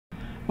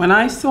When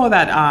I saw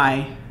that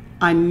eye,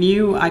 I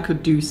knew I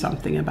could do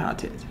something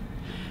about it.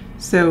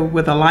 So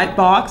with a light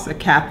box, a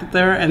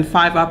catheter, and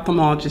 5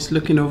 ophthalmologists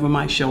looking over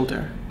my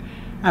shoulder,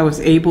 I was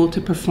able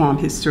to perform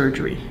his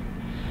surgery.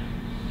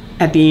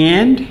 At the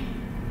end,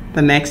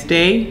 the next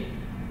day,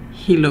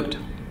 he looked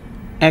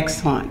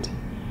excellent,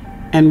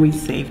 and we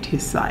saved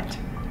his sight.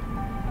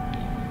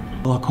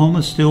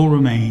 Glaucoma still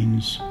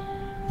remains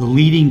the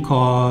leading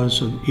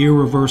cause of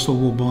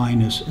irreversible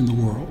blindness in the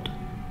world.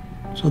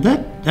 So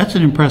that's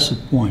an impressive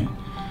point.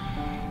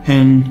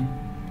 And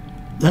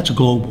that's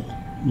global.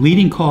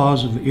 Leading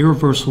cause of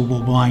irreversible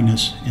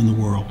blindness in the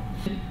world.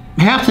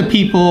 Half the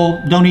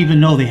people don't even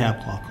know they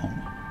have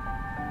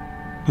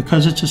glaucoma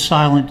because it's a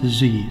silent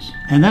disease.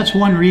 And that's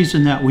one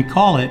reason that we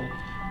call it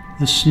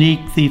the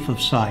sneak thief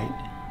of sight.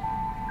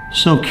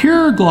 So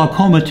Cure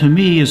Glaucoma to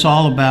me is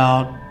all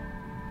about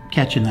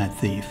catching that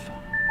thief,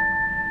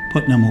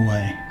 putting them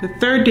away. The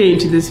third day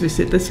into this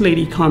visit, this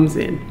lady comes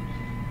in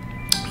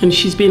and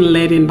she's being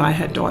led in by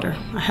her daughter.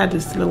 I had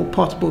this little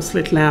portable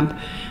slit lamp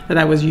that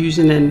I was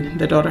using, and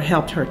the daughter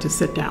helped her to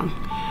sit down.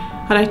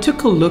 And I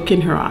took a look in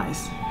her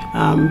eyes.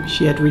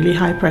 She had really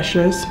high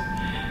pressures.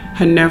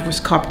 Her nerve was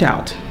cupped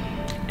out.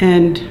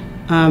 And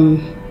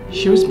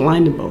she was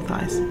blind in both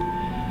eyes.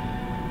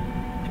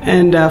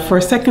 And for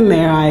a second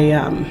there,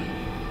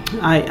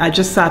 I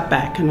just sat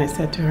back and I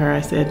said to her,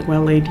 I said,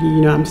 well, lady, you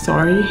know, I'm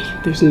sorry.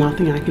 There's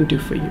nothing I can do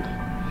for you.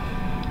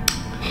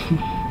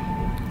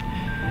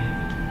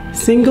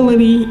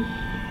 Singularly,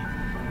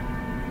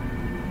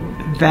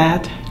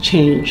 that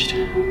changed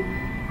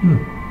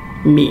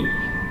me.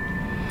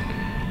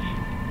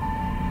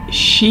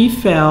 She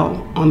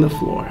fell on the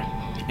floor,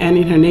 and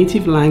in her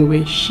native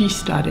language, she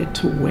started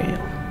to wail.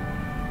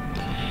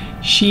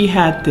 She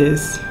had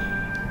this,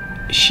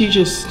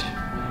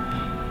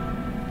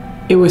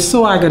 it was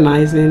so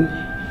agonizing.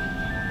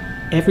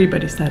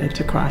 Everybody started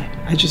to cry.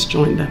 I just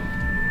joined them.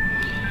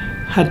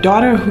 Her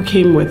daughter who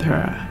came with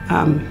her,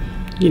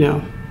 you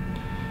know,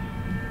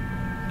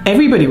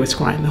 everybody was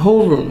crying, the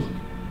whole room.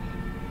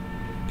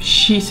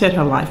 She said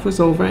her life was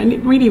over, and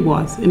it really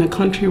was, in a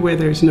country where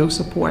there's no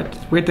support,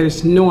 where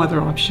there's no other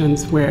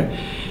options, where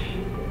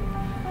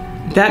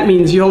that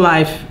means your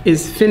life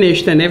is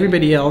finished and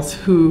everybody else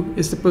who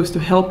is supposed to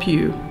help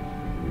you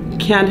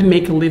can't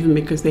make a living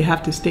because they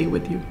have to stay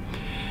with you.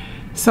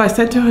 So I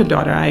said to her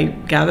daughter, I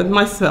gathered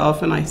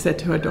myself and I said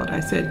to her daughter,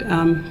 I said,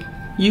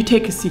 you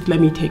take a seat, let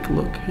me take a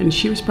look. And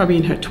she was probably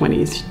in her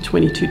 20s,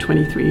 22,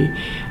 23. And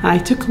I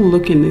took a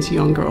look in this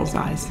young girl's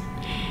eyes.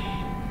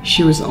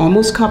 She was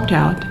almost cupped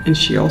out, and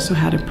she also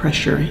had a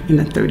pressure in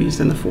the 30s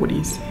and the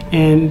 40s.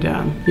 And,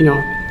 you know,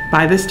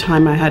 by this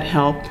time I had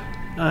help.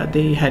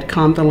 They had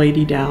calmed the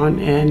lady down,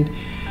 and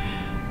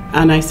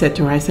I said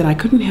to her, I said, I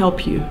couldn't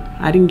help you.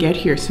 I didn't get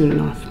here soon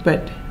enough,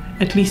 but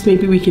at least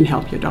maybe we can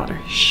help your daughter.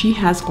 She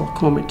has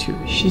glaucoma too.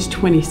 She's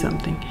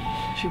 20-something.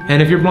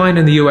 And if you're blind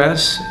in the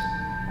US,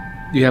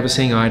 you have a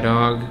seeing eye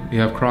dog, you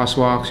have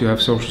crosswalks, you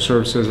have social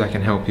services that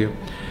can help you.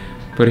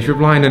 But if you're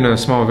blind in a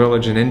small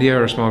village in India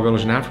or a small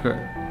village in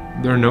Africa,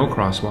 there are no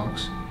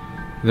crosswalks.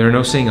 There are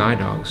no seeing eye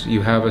dogs.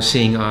 You have a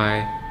seeing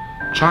eye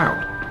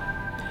child.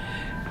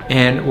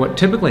 And what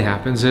typically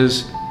happens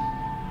is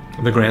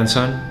the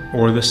grandson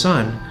or the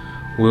son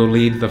will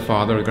lead the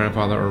father or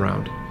grandfather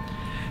around.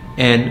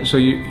 And so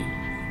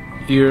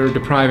you're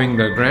depriving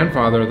the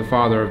grandfather or the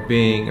father of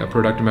being a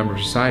productive member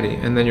of society,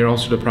 and then you're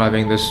also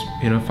depriving this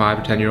 5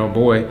 or 10-year-old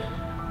boy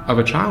of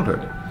a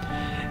childhood.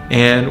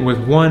 And with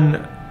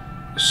one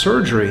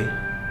surgery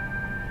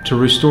to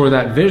restore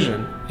that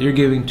vision, you're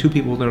giving 2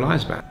 people their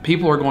lives back.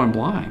 People are going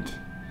blind.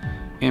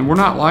 And we're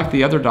not like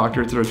the other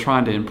doctors that are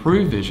trying to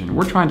improve vision.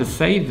 We're trying to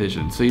save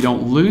vision so you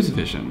don't lose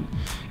vision.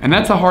 And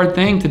that's a hard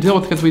thing to deal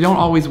with because we don't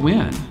always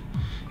win.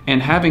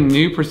 And having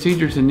new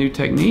procedures and new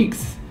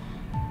techniques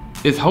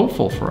is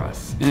hopeful for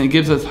us. And it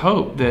gives us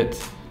hope that,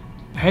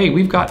 hey,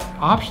 we've got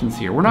options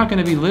here. We're not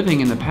going to be living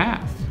in the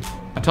past.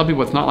 I tell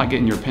people it's not like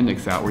getting your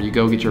appendix out, where you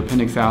go get your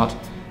appendix out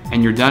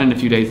and you're done in a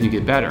few days and you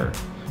get better.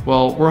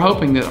 Well, we're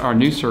hoping that our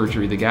new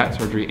surgery, the GAT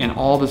surgery, and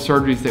all the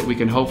surgeries that we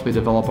can hopefully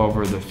develop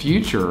over the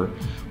future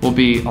will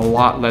be a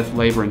lot less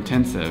labor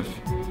intensive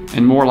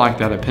and more like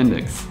that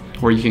appendix,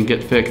 where you can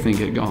get fixed and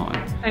get gone.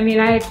 I mean,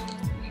 I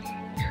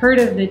heard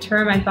of the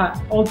term, I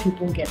thought old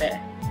people get it.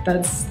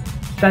 That's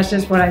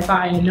just what I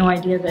thought. I had no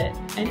idea that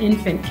an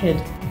infant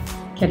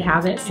could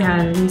have it.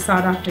 And we saw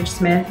Dr.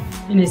 Smith,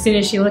 and as soon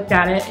as she looked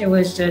at it, it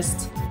was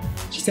just,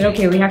 she said,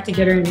 okay, we have to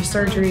get her into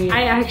surgery.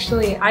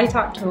 I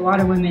talk to a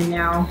lot of women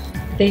now.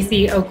 They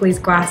see Oakley's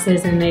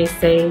glasses and they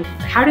say,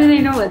 how do they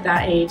know at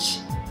that age,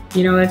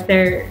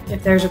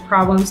 if there's a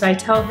problem? So I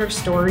tell her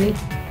story,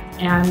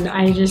 and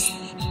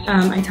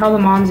I tell the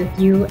moms, if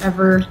you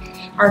ever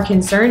are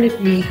concerned,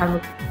 if you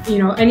have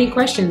any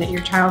question that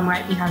your child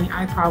might be having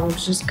eye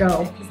problems, just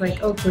go. It's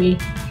like Oakley,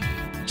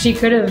 she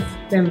could have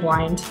been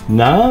blind.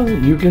 Now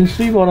you can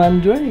see what I'm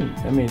doing.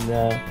 I mean,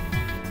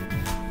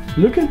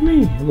 look at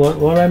me,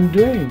 what I'm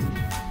doing.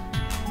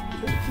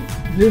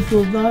 This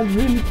was not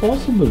really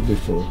possible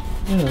before.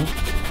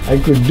 I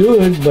could do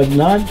it, but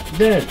not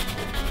that.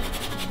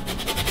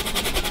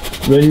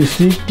 when you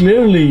see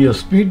clearly, your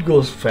speed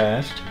goes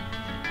fast,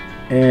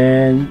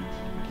 and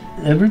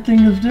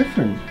everything is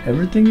different.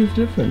 Everything is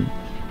different.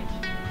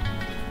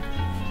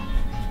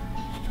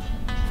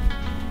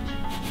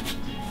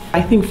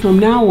 I think from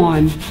now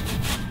on,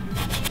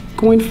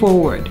 going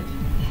forward,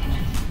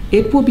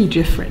 it will be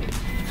different.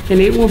 And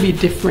it will be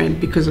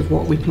different because of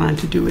what we plan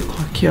to do with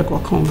Cure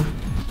Glaucoma.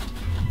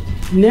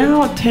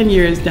 Now, 10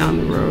 years down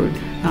the road,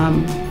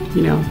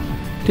 you know,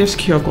 there's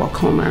Cure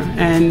Glaucoma,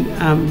 and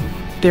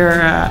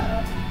there are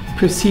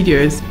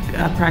procedures,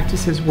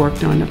 practices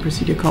worked on a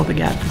procedure called the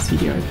GAD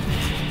procedure.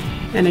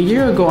 And a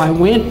year ago, I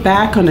went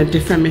back on a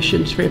different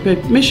mission trip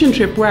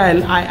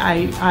where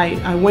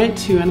I went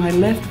to and I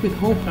left with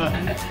hope.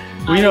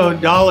 We know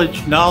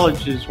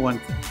knowledge is one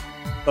thing,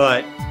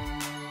 but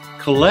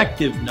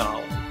collective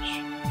knowledge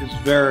is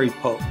very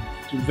potent,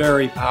 it's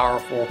very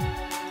powerful,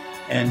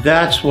 and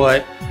that's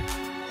what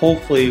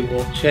hopefully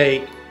will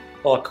take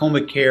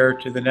glaucoma care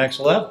to the next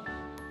level.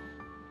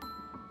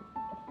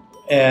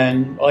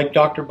 And like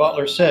Dr.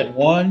 Butler said,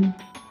 one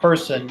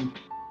person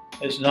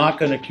is not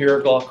going to cure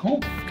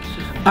glaucoma.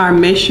 Our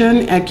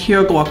mission at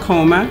Cure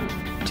Glaucoma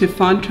to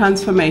fund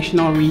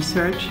transformational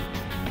research,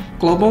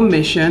 global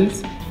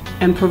missions,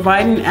 and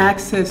providing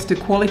access to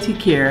quality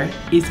care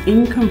is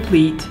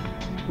incomplete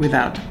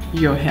without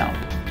your help.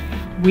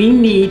 We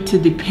need to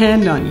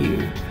depend on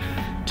you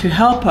to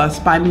help us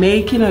by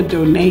making a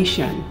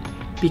donation,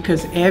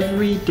 because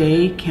every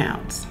day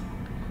counts.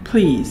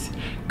 Please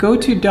go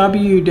to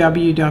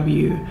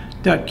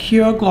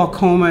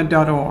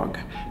www.cureglaucoma.org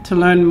to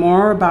learn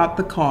more about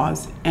the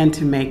cause and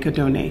to make a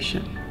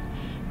donation.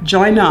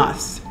 Join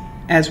us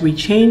as we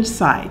change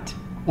sight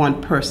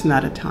one person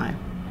at a time.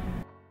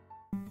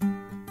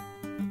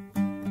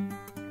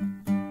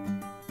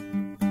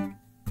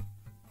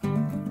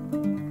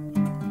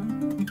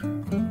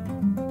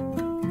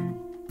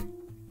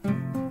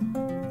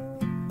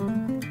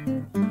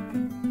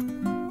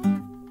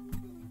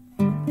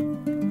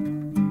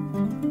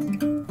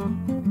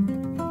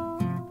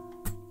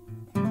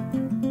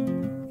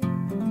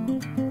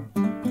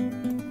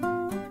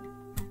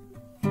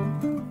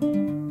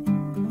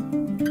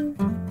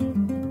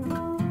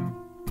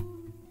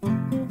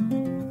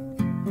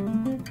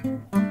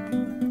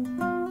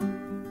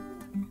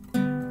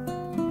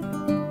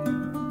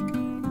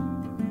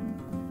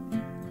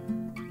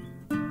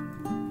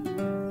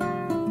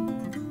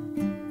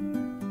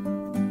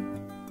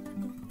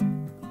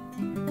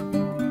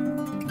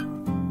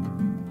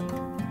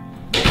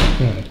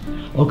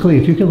 Oakley,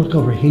 if you can look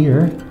over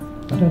here.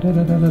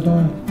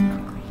 Da-da-da-da-da-da.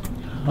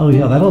 Oh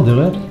yeah, that'll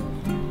do it.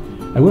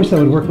 I wish that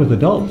would work with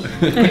adults.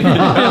 It's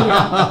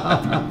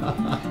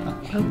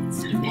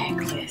a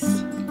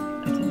necklace.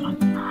 Put it on.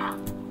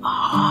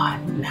 Oh,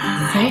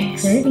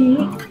 nice. So pretty.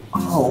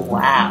 Oh,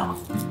 wow.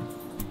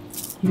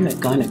 You are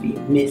gonna be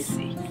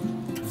missing.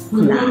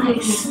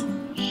 Nice.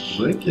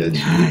 Look at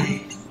you.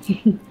 Nice.